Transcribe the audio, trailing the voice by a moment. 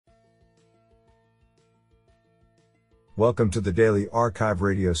Welcome to the Daily Archive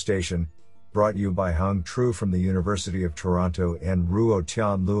radio station, brought you by Hung Tru from the University of Toronto and Ruo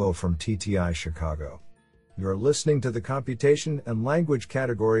Tian Luo from TTI Chicago. You are listening to the Computation and Language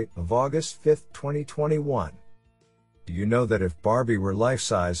category of August 5, 2021. Do you know that if Barbie were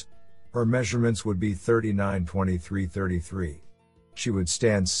life-size, her measurements would be 39-23-33? She would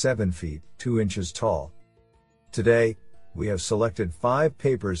stand 7 feet, 2 inches tall. Today, we have selected 5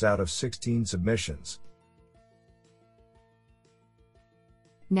 papers out of 16 submissions.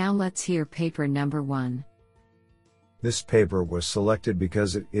 Now let's hear paper number 1. This paper was selected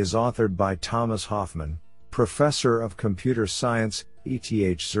because it is authored by Thomas Hoffmann, Professor of Computer Science,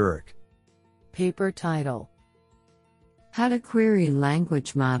 ETH Zurich. Paper title: How to Query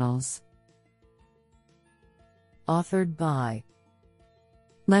Language Models. Authored by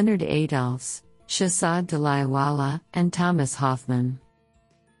Leonard Adolphs, Shahzad Dalaiwala, and Thomas Hoffmann.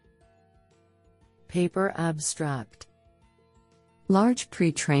 Paper abstract: Large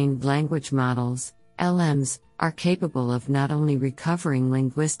pre-trained language models, LMs, are capable of not only recovering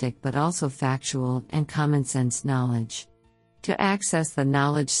linguistic but also factual and common-sense knowledge. To access the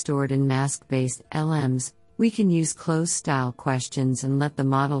knowledge stored in mask-based LMs, we can use closed-style questions and let the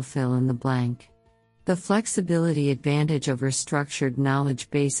model fill in the blank. The flexibility advantage over structured knowledge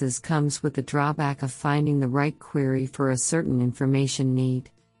bases comes with the drawback of finding the right query for a certain information need.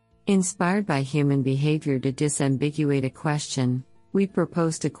 Inspired by human behavior to disambiguate a question, we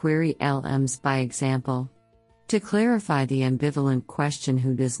propose to query LMs by example. To clarify the ambivalent question,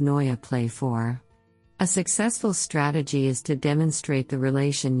 who does Noia play for? A successful strategy is to demonstrate the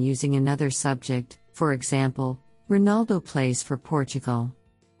relation using another subject, for example, Ronaldo plays for Portugal.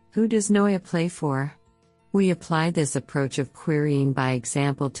 Who does Noia play for? We apply this approach of querying by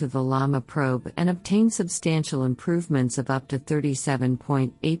example to the Llama probe and obtain substantial improvements of up to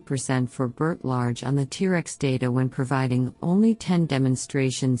 37.8% for BERT large on the T-REX data when providing only 10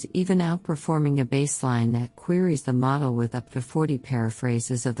 demonstrations, even outperforming a baseline that queries the model with up to 40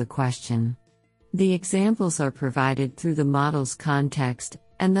 paraphrases of the question. The examples are provided through the model's context,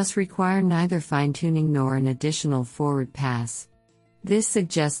 and thus require neither fine-tuning nor an additional forward pass. This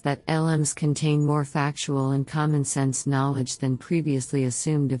suggests that LMs contain more factual and common-sense knowledge than previously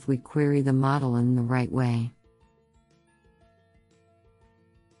assumed if we query the model in the right way.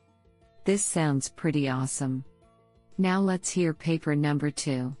 This sounds pretty awesome. Now let's hear paper number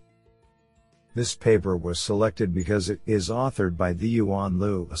 2. This paper was selected because it is authored by Ziyuan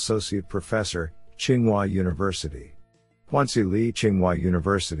Liu, Associate Professor, Tsinghua University, Huanxi Li, Tsinghua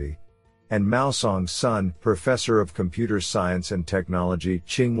University, and Maosong Sun, Professor of Computer Science and Technology,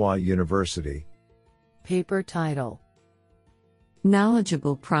 Tsinghua University. Paper title: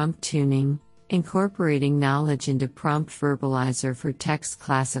 Knowledgeable Prompt Tuning, Incorporating Knowledge into Prompt Verbalizer for Text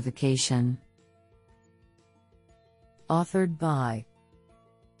Classification. Authored by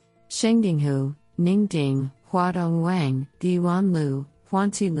Shengding Hu, Ningding, Huadong Wang, Ziyuan Liu,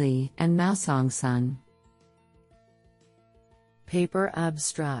 Huanxi Li, and Maosong Sun. Paper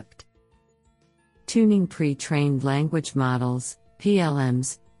abstract: Tuning pre-trained language models,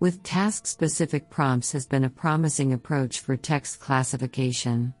 PLMs, with task-specific prompts has been a promising approach for text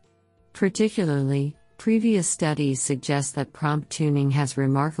classification. Particularly, previous studies suggest that prompt tuning has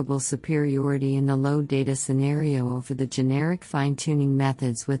remarkable superiority in the low data scenario over the generic fine-tuning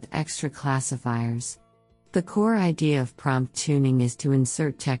methods with extra classifiers. The core idea of prompt tuning is to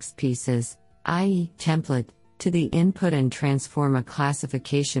insert text pieces, i.e., template, to the input and transform a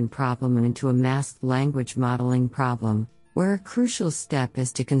classification problem into a masked language modeling problem, where a crucial step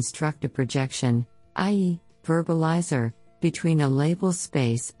is to construct a projection, i.e., verbalizer, between a label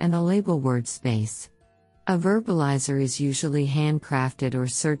space and a label word space. A verbalizer is usually handcrafted or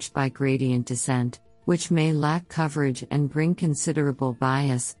searched by gradient descent, which may lack coverage and bring considerable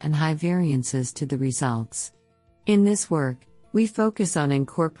bias and high variances to the results. In this work, we focus on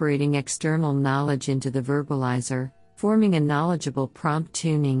incorporating external knowledge into the verbalizer, forming a knowledgeable prompt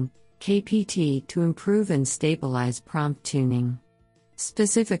tuning, KPT, to improve and stabilize prompt tuning.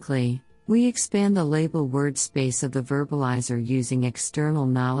 Specifically, we expand the label word space of the verbalizer using external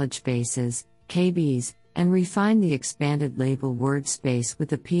knowledge bases, KBs, and refine the expanded label word space with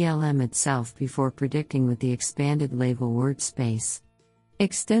the PLM itself before predicting with the expanded label word space.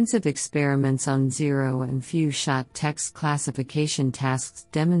 Extensive experiments on zero and few-shot text classification tasks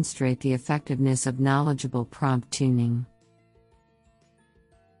demonstrate the effectiveness of knowledgeable prompt tuning.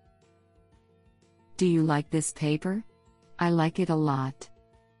 Do you like this paper? I like it a lot.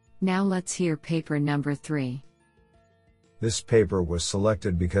 Now let's hear paper number 3. This paper was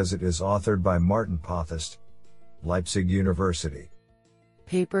selected because it is authored by Martin Pothast, Leipzig University.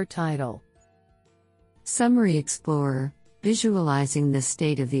 Paper title: Summary Explorer, visualizing the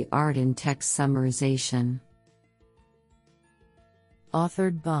state-of-the-art in text summarization.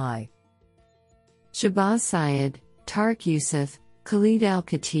 Authored by Shahbaz Syed, Tariq Youssef, Khalid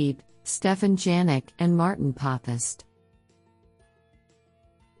Al-Khatib, Stefan Janik, and Martin Papist.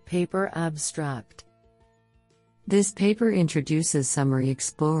 Paper Abstract. This paper introduces Summary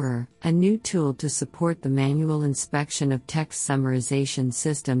Explorer, a new tool to support the manual inspection of text summarization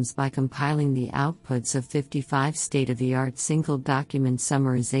systems by compiling the outputs of 55 state-of-the-art single-document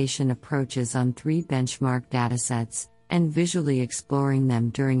summarization approaches on 3 benchmark datasets, and visually exploring them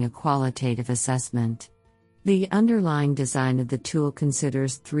during a qualitative assessment. The underlying design of the tool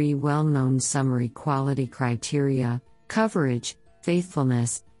considers 3 well-known summary quality criteria: coverage,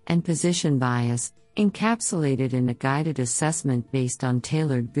 faithfulness, and position bias, encapsulated in a guided assessment based on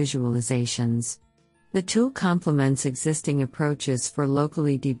tailored visualizations. The tool complements existing approaches for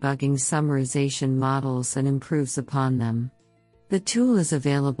locally debugging summarization models and improves upon them. The tool is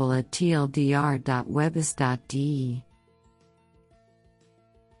available at tldr.webis.de.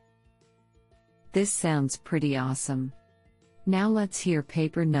 This sounds pretty awesome. Now let's hear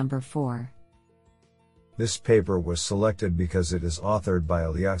paper number 4. This paper was selected because it is authored by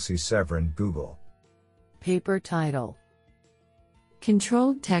Alioxi Severin, Google. Paper title: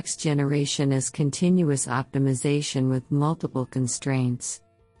 Controlled Text Generation as Continuous Optimization with Multiple Constraints.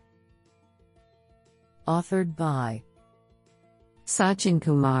 Authored by Sachin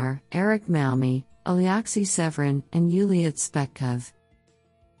Kumar, Eric Malmi, Alioxi Severin, and Yulia Tspekkov.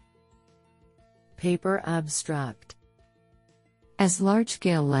 Paper Abstract. As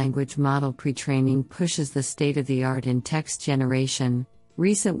large-scale language model pre-training pushes the state-of-the-art in text generation,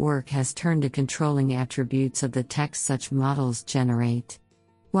 recent work has turned to controlling attributes of the text such models generate.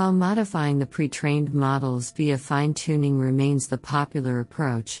 While modifying the pre-trained models via fine-tuning remains the popular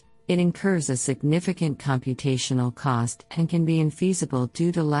approach, it incurs a significant computational cost and can be infeasible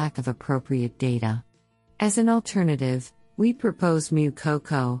due to lack of appropriate data. As an alternative, we propose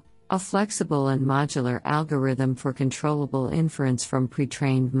MuCoCo, a flexible and modular algorithm for controllable inference from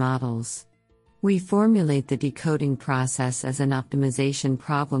pre-trained models. We formulate the decoding process as an optimization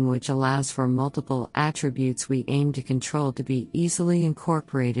problem which allows for multiple attributes we aim to control to be easily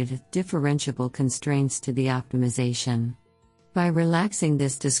incorporated as differentiable constraints to the optimization. By relaxing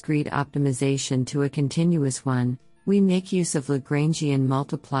this discrete optimization to a continuous one, we make use of Lagrangian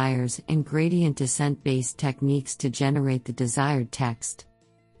multipliers and gradient descent-based techniques to generate the desired text.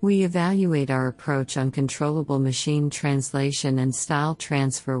 We evaluate our approach on controllable machine translation and style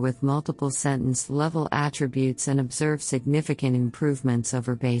transfer with multiple sentence-level attributes and observe significant improvements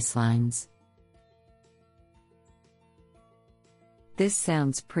over baselines. This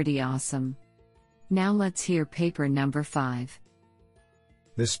sounds pretty awesome. Now let's hear paper number 5.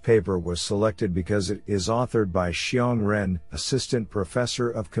 This paper was selected because it is authored by Xiong Ren, Assistant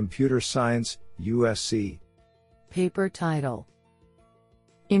Professor of Computer Science, USC. Paper title: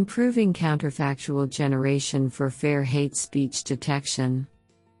 Improving Counterfactual Generation for Fair Hate Speech Detection.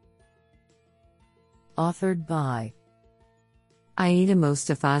 Authored by Aida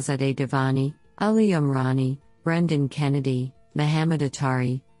Mostafazadeh Devani, Ali Umrani, Brendan Kennedy, Mohammad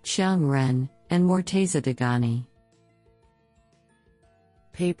Atari, Xiong Ren, and Morteza Dagani.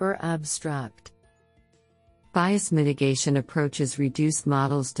 Paper Abstract. Bias mitigation approaches reduce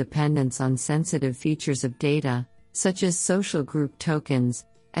models' dependence on sensitive features of data, such as social group tokens,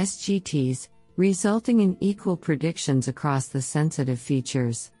 SGTs, resulting in equal predictions across the sensitive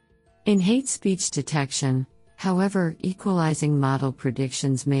features. In hate speech detection, however, equalizing model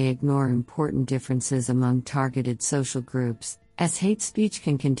predictions may ignore important differences among targeted social groups, as hate speech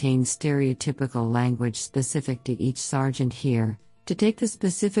can contain stereotypical language specific to each sergeant here. To take the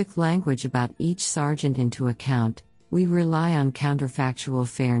specific language about each sergeant into account, we rely on counterfactual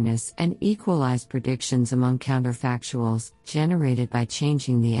fairness and equalized predictions among counterfactuals, generated by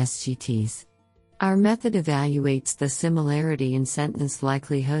changing the SGTs. Our method evaluates the similarity in sentence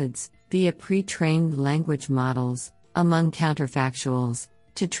likelihoods, via pre-trained language models, among counterfactuals,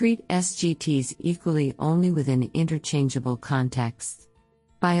 to treat SGTs equally only within interchangeable contexts.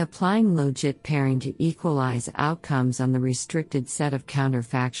 By applying logit pairing to equalize outcomes on the restricted set of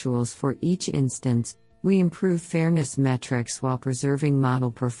counterfactuals for each instance, we improve fairness metrics while preserving model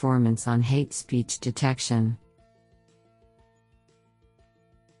performance on hate speech detection.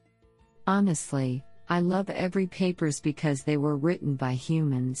 Honestly, I love every papers because they were written by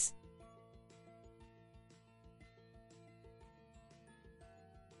humans.